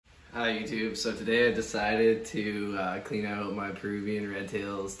Hi YouTube. So today I decided to clean out my Peruvian red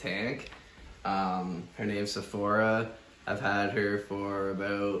tails tank. Her name's Sephora. I've had her for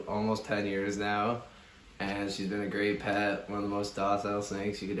about almost 10 years now, and she's been a great pet, one of the most docile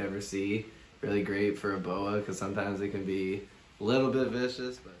snakes you could ever see. Really great for a boa because sometimes they can be a little bit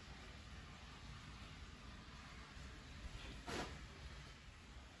vicious. But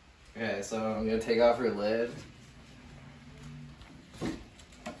okay, so I'm gonna take off her lid.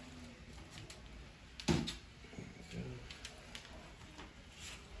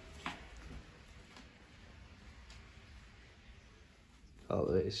 All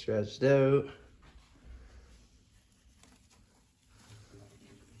the way stretched out.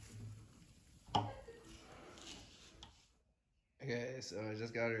 Okay, so I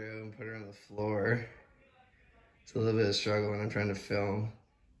just got her out and put her on the floor. It's a little bit of struggle when I'm trying to film.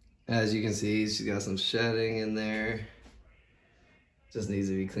 As you can see, she's got some shedding in there. Just needs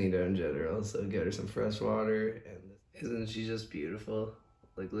to be cleaned out in general, so get her some fresh water. And isn't she just beautiful?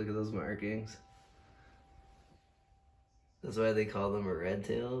 Like, look at those markings. That's why they call them a red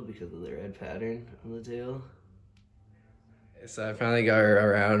tail, because of the red pattern on the tail. So I finally got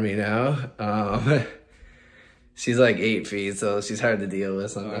her around me now. She's like 8 feet, so she's hard to deal with.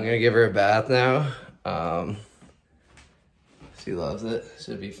 So I'm gonna give her a bath now. She loves it.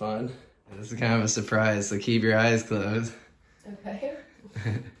 Should be fun. This is kind of a surprise, so keep your eyes closed. Okay.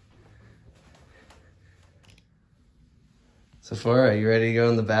 Sephora, are you ready to go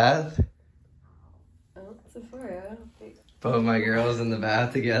in the bath? Oh, Sephora. Both my girls in the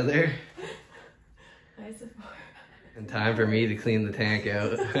bath together. Hi, Sephora. And time for me to clean the tank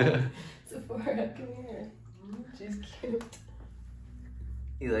out. Sephora, come here. She's cute.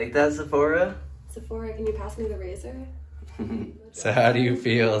 You like that, Sephora? Sephora, can you pass me the razor? So how do you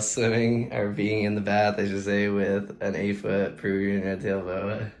feel swimming or being in the bath, I should say, with an 8-foot Peruvian red tail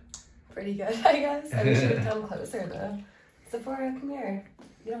boa? Pretty good, I guess. I wish you would come closer, though. Sephora, come here.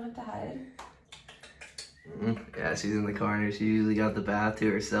 You don't have to hide. Yeah, she's in the corner. She usually got the bath to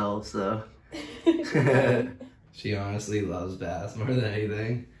herself, so. She honestly loves baths more than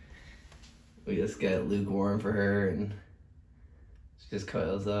anything. We just get lukewarm for her, and she just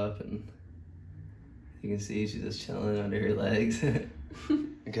coils up, and you can see she's just chilling under her legs.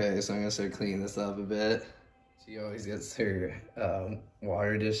 Okay, so I'm gonna start cleaning this up a bit. She always gets her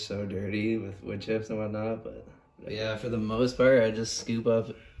water dish so dirty with wood chips and whatnot, but yeah, for the most part, I just scoop up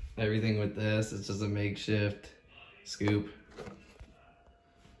everything with this. It's just a makeshift scoop.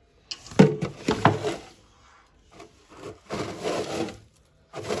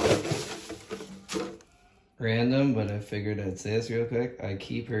 Random, but I figured I'd say this real quick. I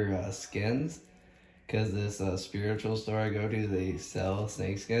keep her skins, because this spiritual store I go to, they sell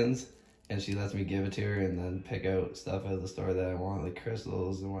snake skins, and she lets me give it to her and then pick out stuff out of the store that I want, like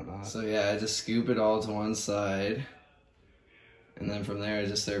crystals and whatnot. So yeah, I just scoop it all to one side, and then from there I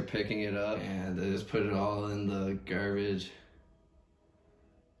just start picking it up, and I just put it all in the garbage.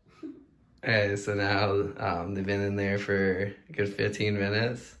 Okay, so now they've been in there for a good 15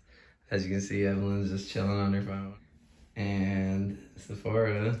 minutes. As you can see, Evelyn's just chilling on her phone. And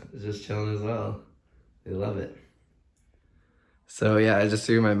Sephora is just chilling as well. They love it. So yeah, I just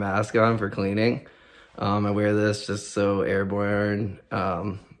threw my mask on for cleaning. I wear this just so airborne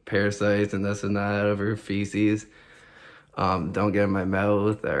parasites and this and that over feces don't get in my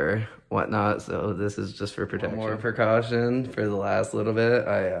mouth or whatnot. So this is just for protection. One more precaution for the last little bit,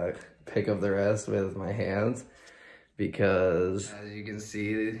 I pick up the rest with my hands, because as you can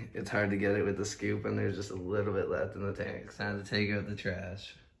see, it's hard to get it with the scoop, and there's just a little bit left in the tank. It's time to take out the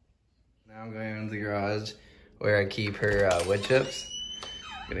trash. Now I'm going into the garage where I keep her wood chips.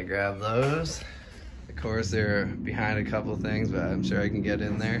 I'm gonna grab those. Of course, they're behind a couple things, but I'm sure I can get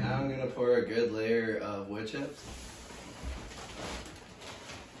in there. Now I'm gonna pour a good layer of wood chips.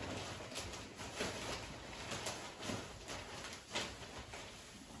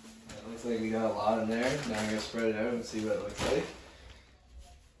 It looks like we got a lot in there. Now I'm gonna spread it out and see what it looks like.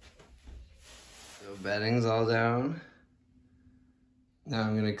 So bedding's all down. Now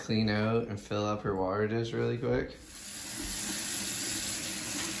I'm gonna clean out and fill up her water dish really quick.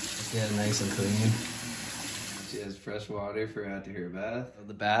 Get it nice and clean. She has fresh water for after her bath. So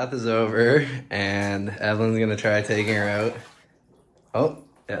the bath is over, and Evelyn's gonna try taking her out. Oh,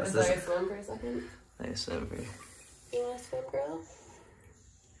 yes. Sorry, swim for a second. Nice swim for you. You wanna swim, girl?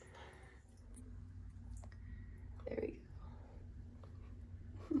 There we go.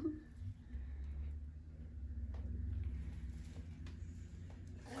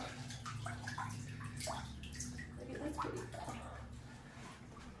 That's pretty cool.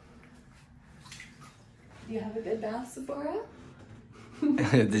 Do you have a good bath, Sephora?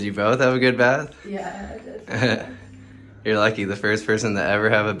 Did you both have a good bath? Yeah, I did. You're lucky, the first person to ever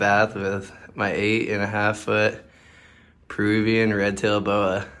have a bath with my 8.5 foot Peruvian red-tailed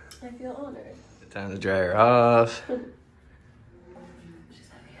boa. I feel honored. Time to dry her off. She's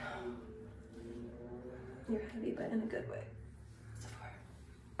heavy. You're heavy, but in a good way. Sephora.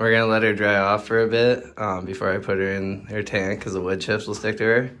 We're gonna let her dry off for a bit before I put her in her tank because the wood chips will stick to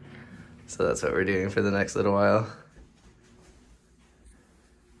her. So that's what we're doing for the next little while.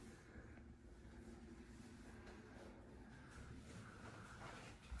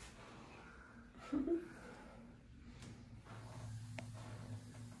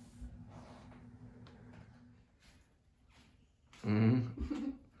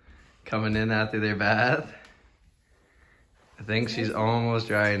 Coming in after their bath. I think she's almost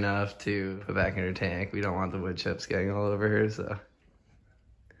dry enough to put back in her tank. We don't want the wood chips getting all over her, so.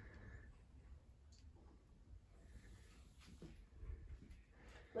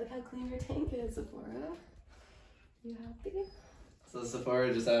 Look how clean your tank is, Sephora. You happy? So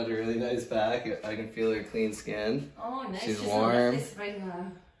Sephora just had a really nice bath. I can feel her clean skin. Oh, nice. She's warm.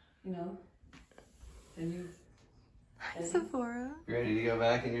 You know. Hi, Sephora. Ready to go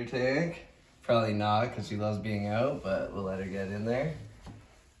back in your tank? Probably not because she loves being out, but we'll let her get in there.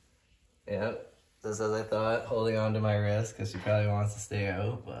 Yep, just as I thought, holding on to my wrist because she probably wants to stay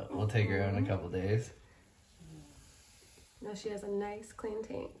out, but we'll take her out in a couple days. Now she has a nice clean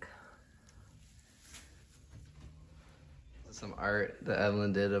tank. Some art that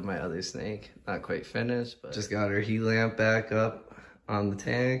Evelyn did of my other snake. Not quite finished, but just got her heat lamp back up on the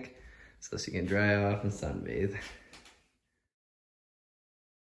tank so she can dry off and sunbathe.